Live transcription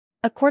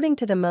According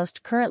to the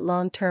most current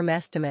long-term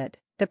estimate,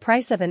 the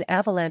price of an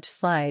Avalanche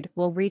slide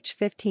will reach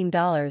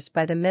 $15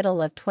 by the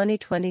middle of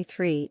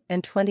 2023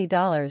 and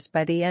 $20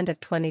 by the end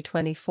of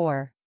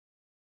 2024.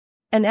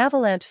 An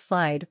Avalanche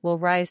slide will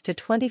rise to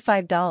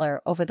 $25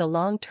 over the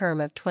long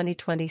term of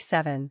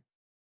 2027.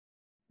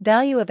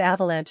 Value of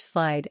Avalanche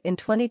slide in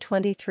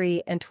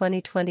 2023 and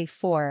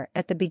 2024.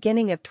 At the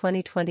beginning of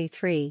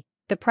 2023,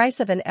 the price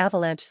of an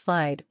Avalanche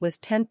slide was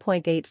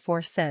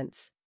 10.84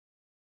 cents.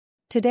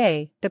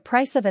 Today, the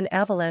price of an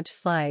Avalanche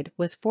slide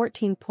was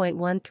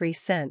 14.13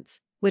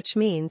 cents, which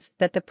means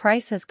that the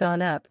price has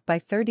gone up by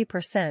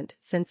 30%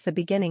 since the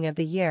beginning of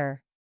the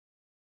year.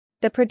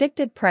 The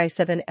predicted price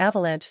of an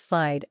Avalanche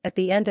slide at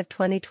the end of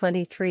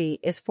 2023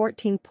 is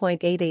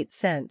 14.88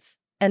 cents,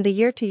 and the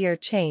year-to-year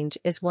change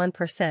is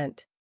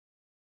 1%.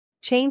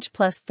 Change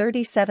plus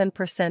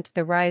 37%.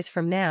 The rise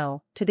from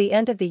now to the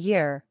end of the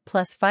year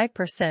plus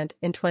 5%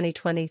 in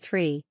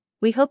 2023.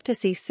 We hope to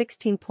see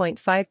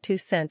 16.52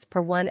 cents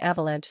per one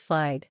Avalanche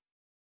slide.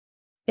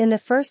 In the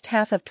first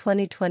half of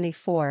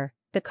 2024,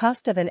 the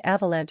cost of an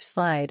Avalanche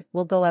slide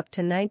will go up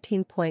to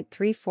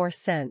 19.34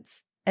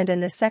 cents, and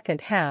in the second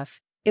half,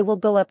 it will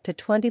go up to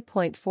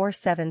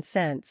 20.47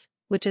 cents,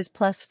 which is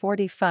plus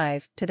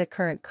 45 to the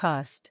current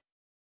cost.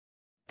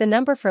 The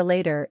number for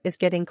later is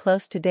getting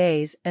close to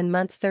days and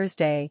months.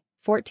 Thursday,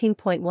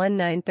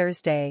 14.19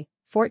 Thursday,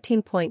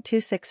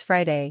 14.26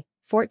 Friday,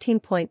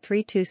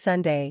 14.32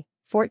 Sunday,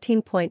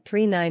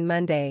 14.39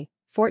 Monday,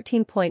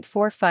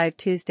 14.45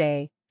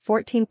 Tuesday,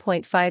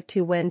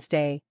 14.52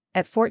 Wednesday,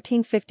 at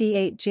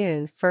 14.58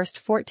 June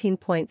 1st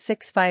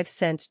 14.65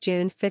 cents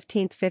June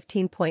 15th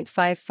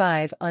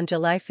 15.55 On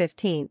July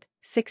 15th,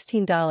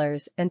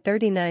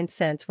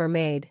 $16.39 were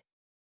made.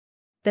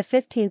 The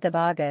 15th of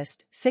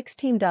August,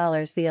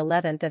 $16. The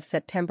 11th of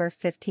September,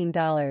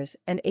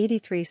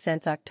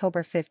 $15.83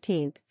 October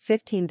 15th,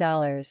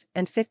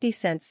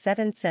 $15.50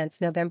 7 cents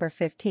November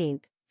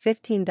 15th,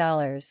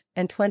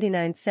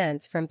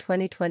 $15.29 From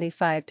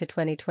 2025 to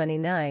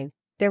 2029,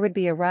 there would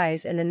be a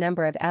rise in the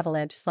number of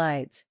Avalanche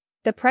slides.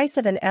 The price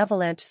of an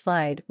Avalanche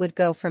slide would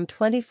go from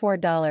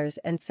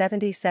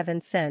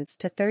 $24.77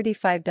 to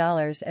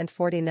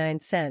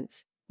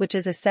 $35.49, which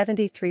is a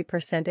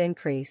 73%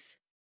 increase.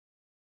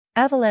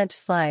 Avalanche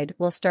slide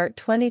will start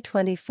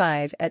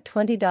 2025 at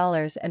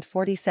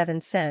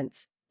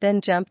 $20.47, then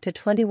jump to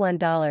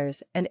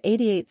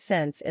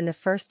 $21.88 in the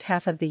first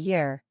half of the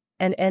year,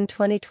 and end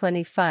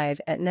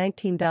 2025 at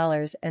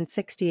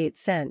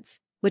 $19.68,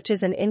 which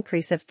is an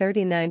increase of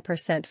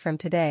 39% from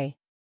today.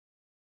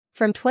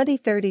 From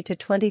 2030 to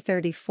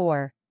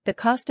 2034, the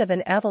cost of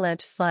an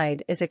Avalanche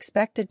slide is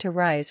expected to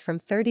rise from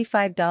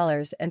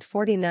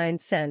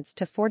 $35.49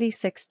 to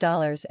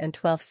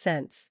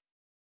 $46.12.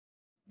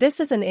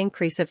 This is an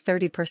increase of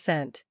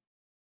 30%.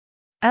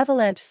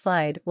 Avalanche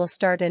slide will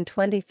start in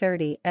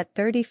 2030 at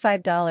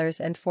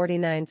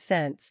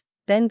 $35.49,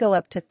 then go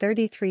up to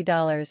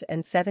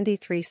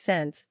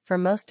 $33.73 for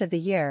most of the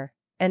year,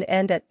 and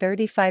end at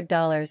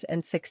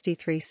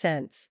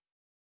 $35.63.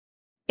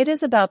 It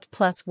is about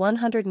plus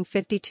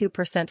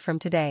 152% from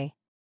today.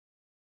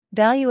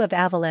 Value of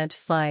Avalanche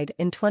slide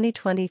in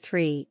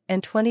 2023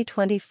 and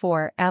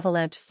 2024.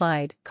 Avalanche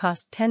slide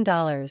cost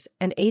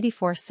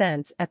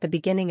 $10.84 at the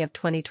beginning of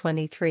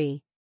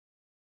 2023.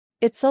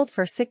 It sold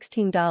for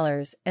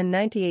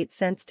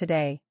 $16.98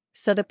 today,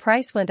 so the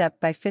price went up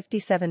by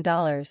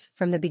 $57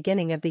 from the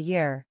beginning of the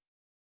year.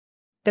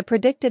 The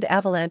predicted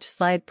Avalanche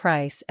slide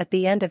price at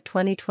the end of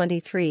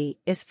 2023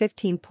 is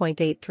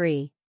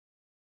 15.83.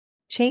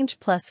 Change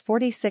plus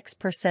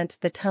 46%.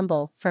 The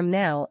tumble from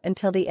now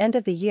until the end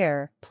of the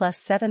year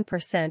plus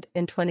 7%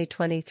 in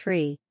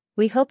 2023.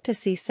 We hope to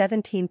see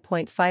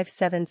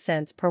 17.57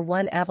 cents per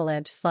one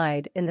Avalanche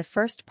slide in the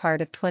first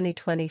part of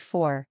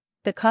 2024.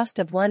 The cost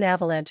of one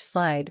Avalanche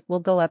slide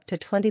will go up to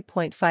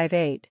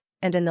 20.58,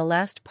 and in the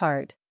last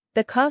part,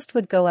 the cost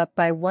would go up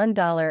by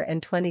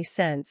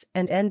 $1.20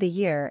 and end the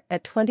year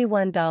at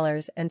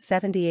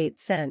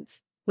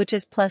 $21.78, which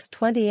is plus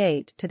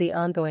 28 to the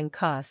ongoing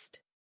cost.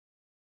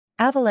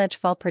 Avalanche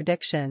fall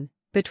prediction: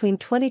 between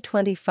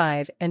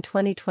 2025 and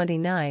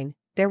 2029,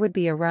 there would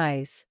be a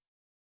rise.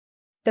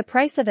 The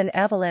price of an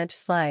Avalanche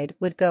slide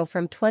would go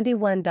from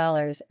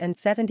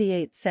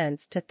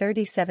 $21.78 to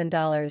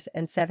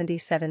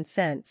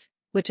 $37.77,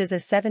 which is a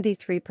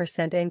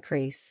 73%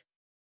 increase.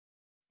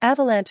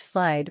 Avalanche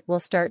slide will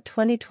start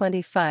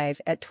 2025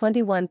 at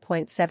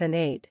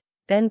 21.78,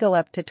 then go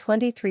up to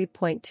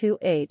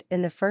 23.28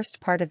 in the first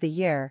part of the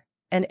year,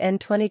 and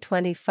end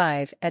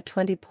 2025 at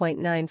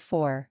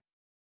 20.94.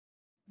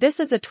 This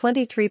is a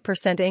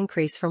 23%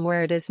 increase from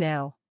where it is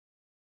now.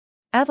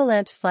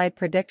 Avalanche slide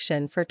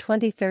prediction for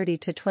 2030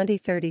 to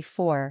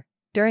 2034.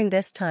 During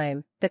this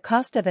time, the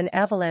cost of an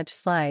Avalanche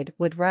slide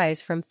would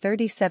rise from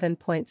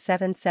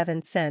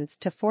 37.77 cents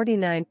to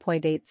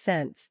 49.8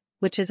 cents,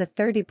 which is a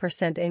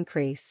 30%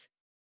 increase.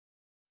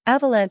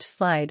 Avalanche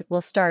slide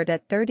will start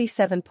at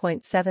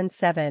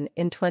 37.77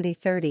 in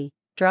 2030,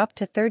 drop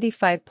to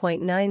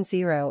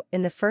 35.90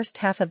 in the first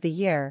half of the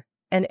year,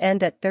 and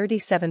end at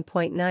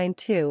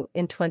 37.92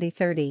 in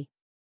 2030.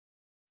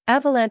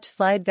 Avalanche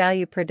slide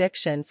value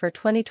prediction for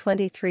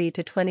 2023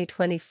 to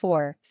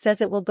 2024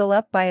 says it will go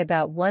up by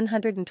about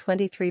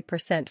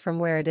 123% from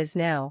where it is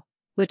now,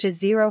 which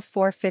is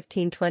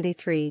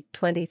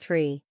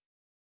 04/15/23.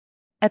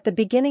 At the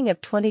beginning of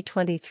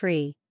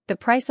 2023, the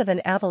price of an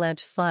Avalanche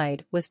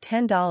slide was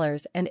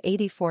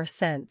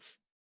 $10.84.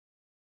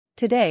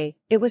 Today,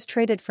 it was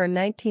traded for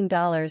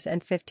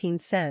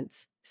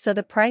 $19.15, so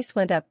the price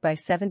went up by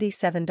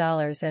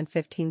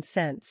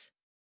 $77.15.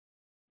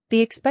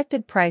 The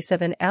expected price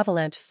of an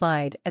Avalanche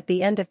slide at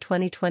the end of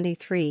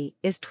 2023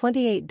 is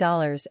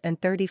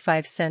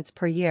 $28.35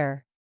 per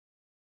year.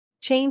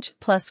 Change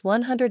plus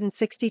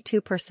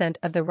 162%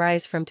 of the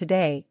rise from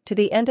today to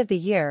the end of the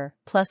year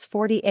plus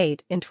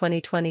 48 in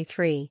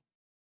 2023.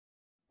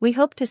 We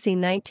hope to see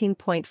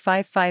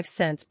 19.55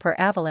 cents per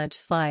Avalanche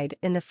slide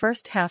in the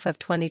first half of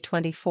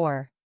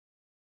 2024.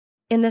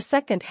 In the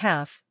second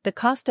half, the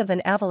cost of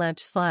an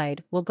Avalanche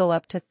slide will go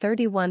up to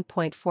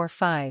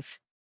 31.45.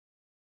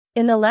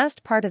 In the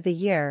last part of the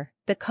year,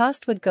 the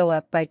cost would go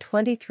up by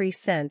 23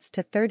 cents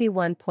to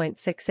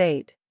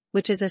 31.68,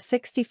 which is a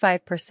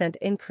 65%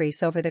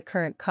 increase over the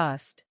current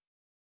cost.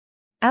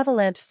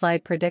 Avalanche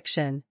slide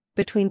prediction: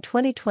 between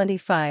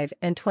 2025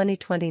 and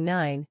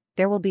 2029,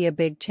 there will be a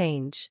big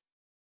change.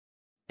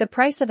 The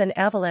price of an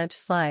Avalanche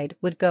slide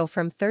would go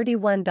from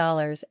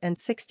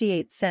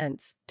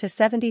 $31.68 to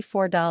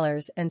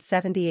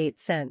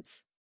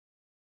 $74.78.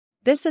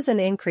 This is an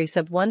increase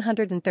of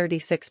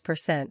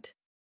 136%.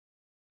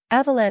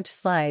 Avalanche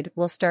slide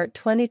will start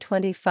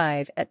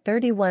 2025 at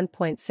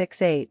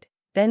 31.68,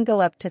 then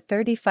go up to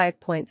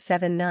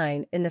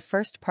 35.79 in the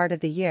first part of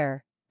the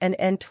year, and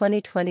end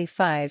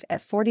 2025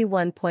 at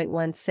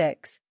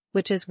 41.16,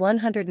 which is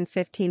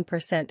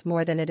 115%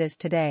 more than it is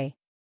today.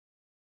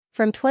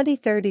 From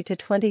 2030 to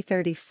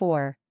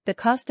 2034, the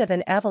cost of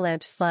an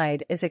Avalanche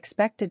slide is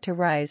expected to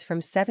rise from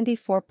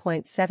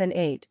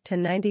 74.78 to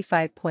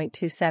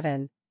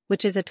 95.27,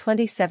 which is a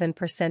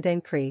 27%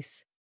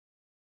 increase.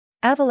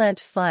 Avalanche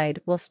slide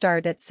will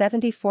start at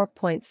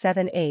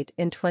 74.78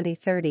 in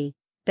 2030,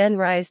 then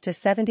rise to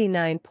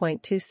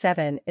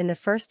 79.27 in the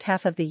first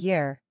half of the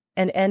year,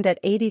 and end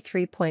at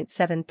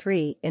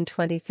 83.73 in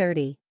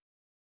 2030.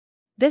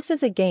 This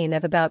is a gain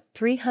of about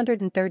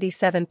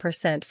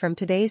 337% from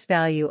today's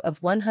value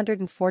of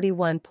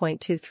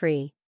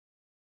 141.23.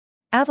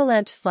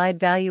 Avalanche slide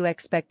value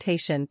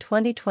expectation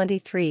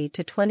 2023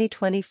 to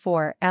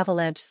 2024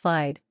 Avalanche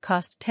slide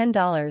cost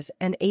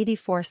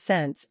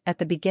 $10.84 at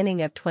the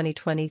beginning of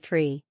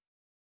 2023.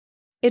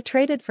 It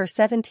traded for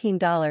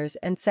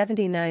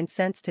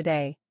 $17.79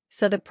 today,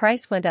 so the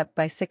price went up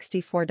by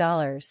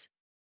 $64.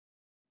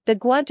 The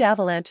Guaj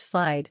Avalanche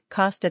slide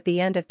cost at the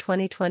end of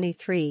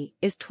 2023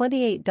 is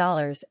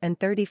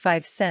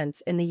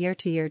 $28.35 in the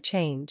year-to-year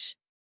change.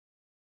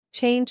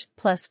 Change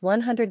plus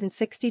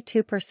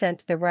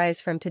 162% the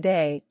rise from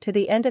today to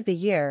the end of the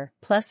year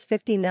plus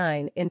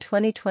 59 in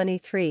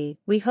 2023.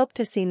 We hope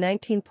to see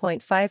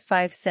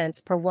 19.55 cents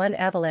per one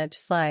Avalanche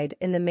slide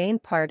in the main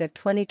part of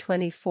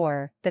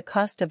 2024. The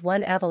cost of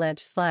one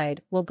Avalanche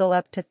slide will go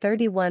up to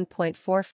 31.45